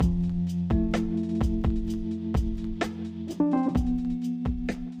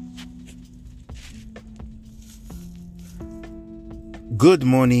Good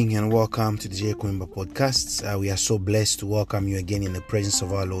morning and welcome to the J. Kwimba podcasts. We are so blessed to welcome you again in the presence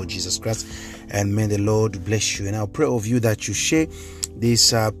of our Lord Jesus Christ, and may the Lord bless you. And I pray of you that you share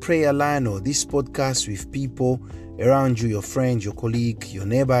this prayer line or this podcast with people around you, your friends, your colleague, your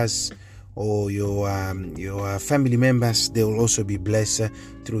neighbors, or your family members. They will also be blessed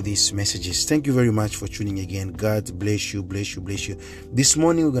through these messages. Thank you very much for tuning again. God bless you, bless you, bless you. This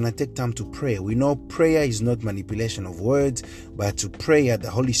morning we're going to take time to pray. We know prayer is not manipulation of words, but to prayer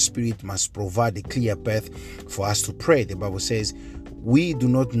the Holy Spirit must provide a clear path for us to pray. The Bible says we do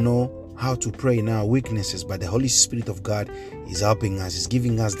not know how to pray in our weaknesses, but the Holy Spirit of God is helping us, is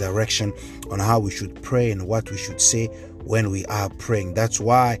giving us direction on how we should pray and what we should say when we are praying. That's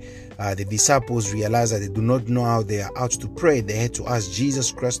why the disciples realized that they do not know how they are out to pray. They had to ask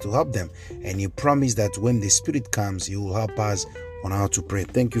Jesus Christ to help them, and he promised that when the Spirit comes, he will help us on how to pray.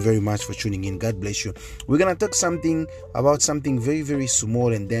 Thank you very much for tuning in. God bless you. We're going to talk about something very, very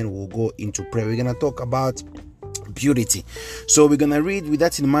small, and then we'll go into prayer. We're going to talk about purity. So we're going to read, with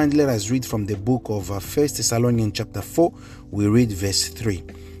that in mind, let us read from the book of 1 Thessalonians chapter 4. We read verse 3.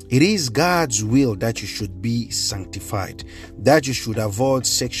 It is God's will that you should be sanctified, that you should avoid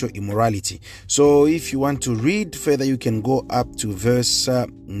sexual immorality. So if you want to read further, you can go up to verse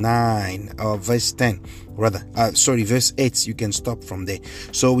 9 or verse 10 rather. Verse 8. You can stop from there.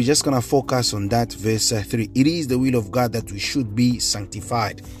 So we're just going to focus on that verse 3. It is the will of God that we should be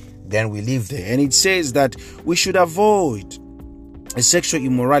sanctified. Then we live there. And it says that we should avoid sexual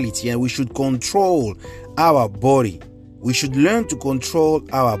immorality and we should control our body. We should learn to control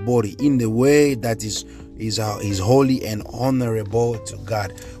our body in the way that is holy and honorable to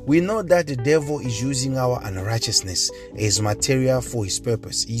God. We know that the devil is using our unrighteousness as material for his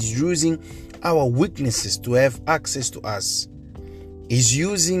purpose. He's using our weaknesses to have access to us. He's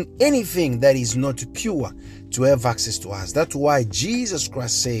using anything that is not pure to have access to us. That's why Jesus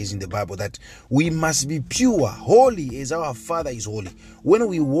Christ says in the Bible that we must be pure, holy as our Father is holy. When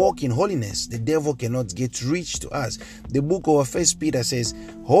we walk in holiness, the devil cannot get reach to us. The book of 1 Peter says,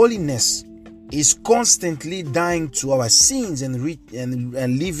 holiness is constantly dying to our sins and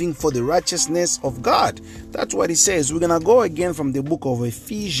living for the righteousness of God. That's what it says. We're going to go again from the book of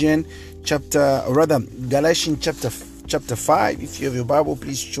Galatians chapter 5. If you have your Bible,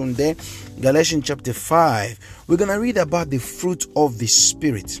 please turn there. Galatians chapter 5. We're going to read about the fruit of the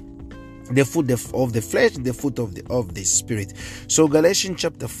Spirit. The fruit of the flesh, the fruit of the Spirit. So Galatians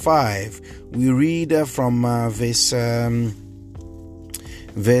chapter 5, we read from verse 19.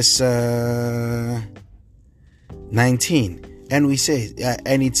 And it says,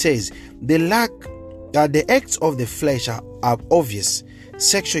 the acts of the flesh are obvious: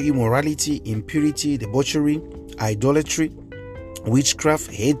 sexual immorality, impurity, debauchery, idolatry, witchcraft,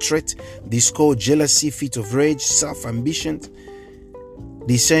 hatred, discord, jealousy, fit of rage, self-ambition,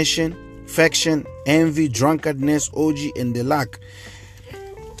 dissension, faction, envy, drunkenness, orgy, and the like.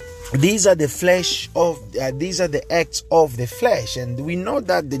 These are the acts of the flesh, and we know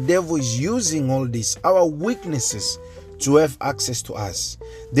that the devil is using all this, our weaknesses, to have access to us.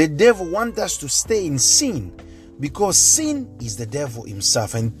 The devil wants us to stay in sin, because sin is the devil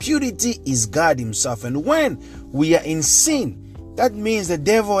himself and purity is God himself. And when we are in sin, that means the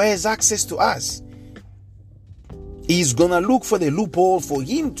devil has access to us. He's gonna look for the loophole for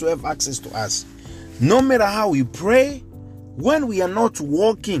him to have access to us. No matter how we pray, when we are not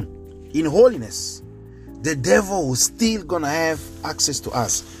walking in holiness, the devil will still gonna have access to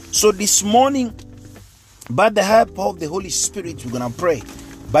us. So this morning, by the help of the Holy Spirit, we're gonna pray.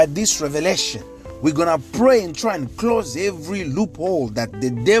 By this revelation, we're going to pray and try and close every loophole that the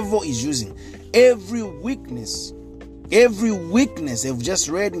devil is using. Every weakness I've just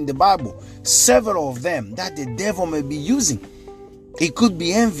read in the Bible, several of them that the devil may be using. It could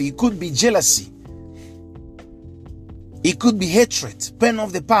be envy, it could be jealousy, it could be hatred, pain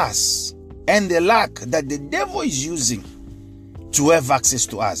of the past, and the lack that the devil is using to have access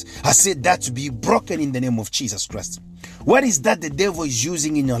to us. I said that to be broken in the name of Jesus Christ. What is that the devil is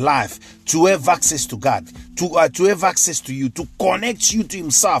using in your life to have access to God, to have access to you, to connect you to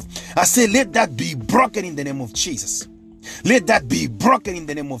himself? I say, let that be broken in the name of Jesus. Let that be broken in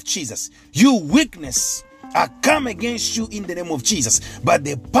the name of Jesus. You weakness, I come against you in the name of Jesus. But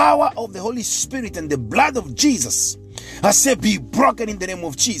the power of the Holy Spirit and the blood of Jesus, I say, be broken in the name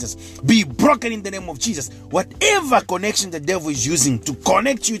of Jesus. Be broken in the name of Jesus. Whatever connection the devil is using to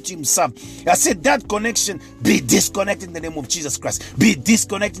connect you to himself, I said that connection be disconnected in the name of Jesus Christ. Be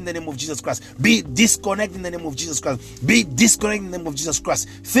disconnected in the name of Jesus Christ. Be disconnected in the name of Jesus Christ. Be disconnected in the name of Jesus Christ.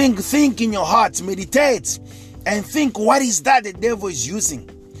 Think in your heart, meditate, and think, what is that the devil is using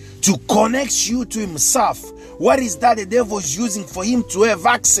to connect you to himself? What is that the devil is using for him to have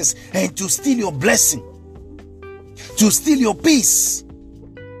access and to steal your blessing, to steal your peace,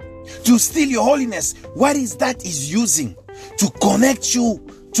 to steal your holiness? What is that he's using to connect you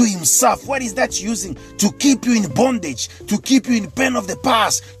to himself? What is that using to keep you in bondage, to keep you in pain of the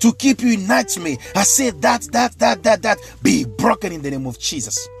past, to keep you in nightmare? I say that be broken in the name of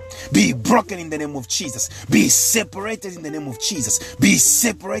Jesus. Be broken in the name of Jesus. Be separated in the name of Jesus. Be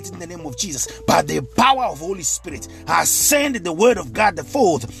separated in the name of Jesus. By the power of Holy Spirit, ascend the word of God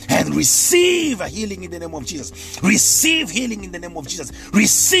forth and receive a healing in the name of Jesus. Receive healing in the name of Jesus.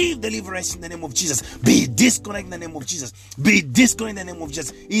 Receive deliverance in the name of Jesus. Be disconnected in the name of Jesus. Be disconnected in the name of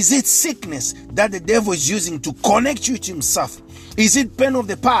Jesus. Is it sickness that the devil is using to connect you to himself? Is it pain of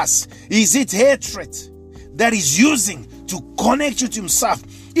the past? Is it hatred that is using to connect you to himself?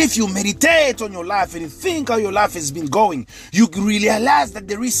 If you meditate on your life and you think how your life has been going, you realize that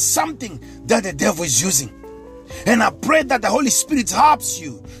there is something that the devil is using. And I pray that the Holy Spirit helps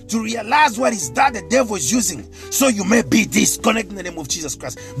you to realize what is that the devil is using, so you may be disconnected in the name of Jesus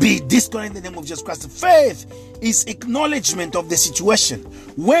Christ. Be disconnected in the name of Jesus Christ. Faith is acknowledgement of the situation.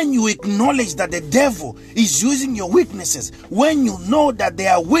 When you acknowledge that the devil is using your weaknesses, when you know that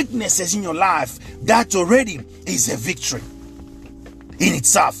there are weaknesses in your life, that already is a victory in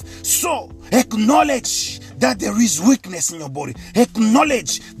itself. So acknowledge that there is weakness in your body.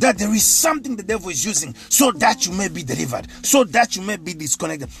 Acknowledge that there is something the devil is using, so that you may be delivered, so that you may be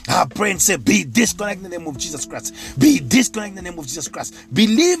disconnected. I pray and say, be disconnected in the name of Jesus Christ. Be disconnected in the name of Jesus Christ.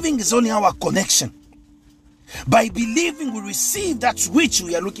 Believing is only our connection. By believing, we receive that which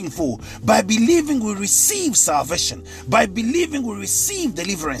we are looking for. By believing, we receive salvation. By believing, we receive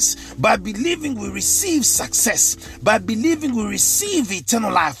deliverance. By believing, we receive success. By believing, we receive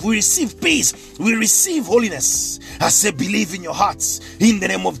eternal life. We receive peace. We receive holiness. I say, believe in your hearts in the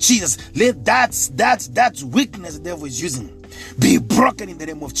name of Jesus. Let that weakness the devil is using be broken in the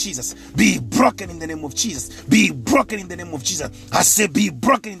name of Jesus. Be broken in the name of Jesus. Be broken in the name of Jesus. I say, be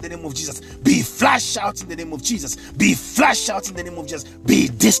broken in the name of Jesus. Be flashed out in the name of Jesus. Be flashed out in the name of Jesus. Be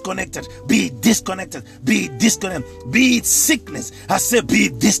disconnected. Be disconnected. Be disconnected. Be it sickness, I say, be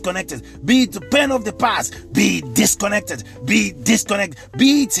disconnected. Be it the pain of the past, be disconnected. Be disconnected.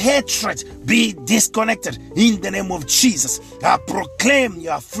 Be it hatred, be disconnected in the name of Jesus. I proclaim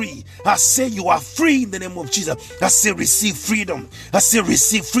you are free. I say you are free in the name of Jesus. I say, receive freedom. I say,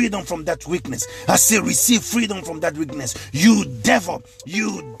 receive freedom from that weakness. I say, receive freedom from that weakness. You devil,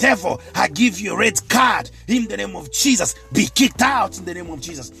 I give you a red card in the name of Jesus. Be kicked out in the name of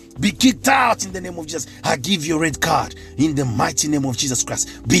Jesus. Be kicked out in the name of Jesus. I give you a red card in the mighty name of Jesus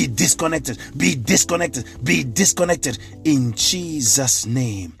Christ. Be disconnected. Be disconnected. Be disconnected in Jesus'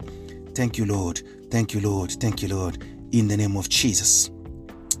 name. Thank you, Lord. Thank you, Lord. Thank you, Lord. In the name of Jesus.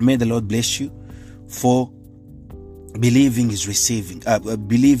 May the Lord bless you for believing is receiving.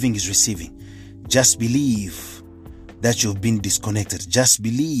 Believing is receiving. Just believe that you've been disconnected. Just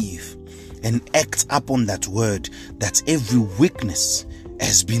believe and act upon that word, that every weakness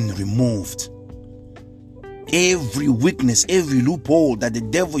has been removed. Every weakness, every loophole that the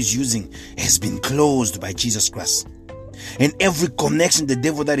devil is using has been closed by Jesus Christ. And every connection the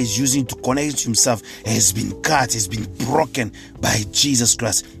devil that is using to connect to himself has been cut, has been broken by Jesus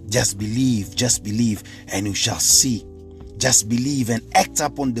Christ. Just believe, and you shall see. Just believe and act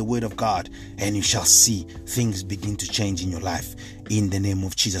upon the word of God, and you shall see things begin to change in your life. In the name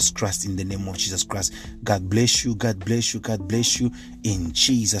of Jesus Christ, in the name of Jesus Christ. God bless you, God bless you, God bless you. In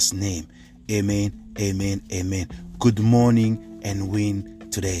Jesus' name. Amen, amen, amen. Good morning and win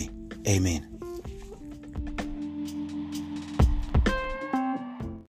today. Amen.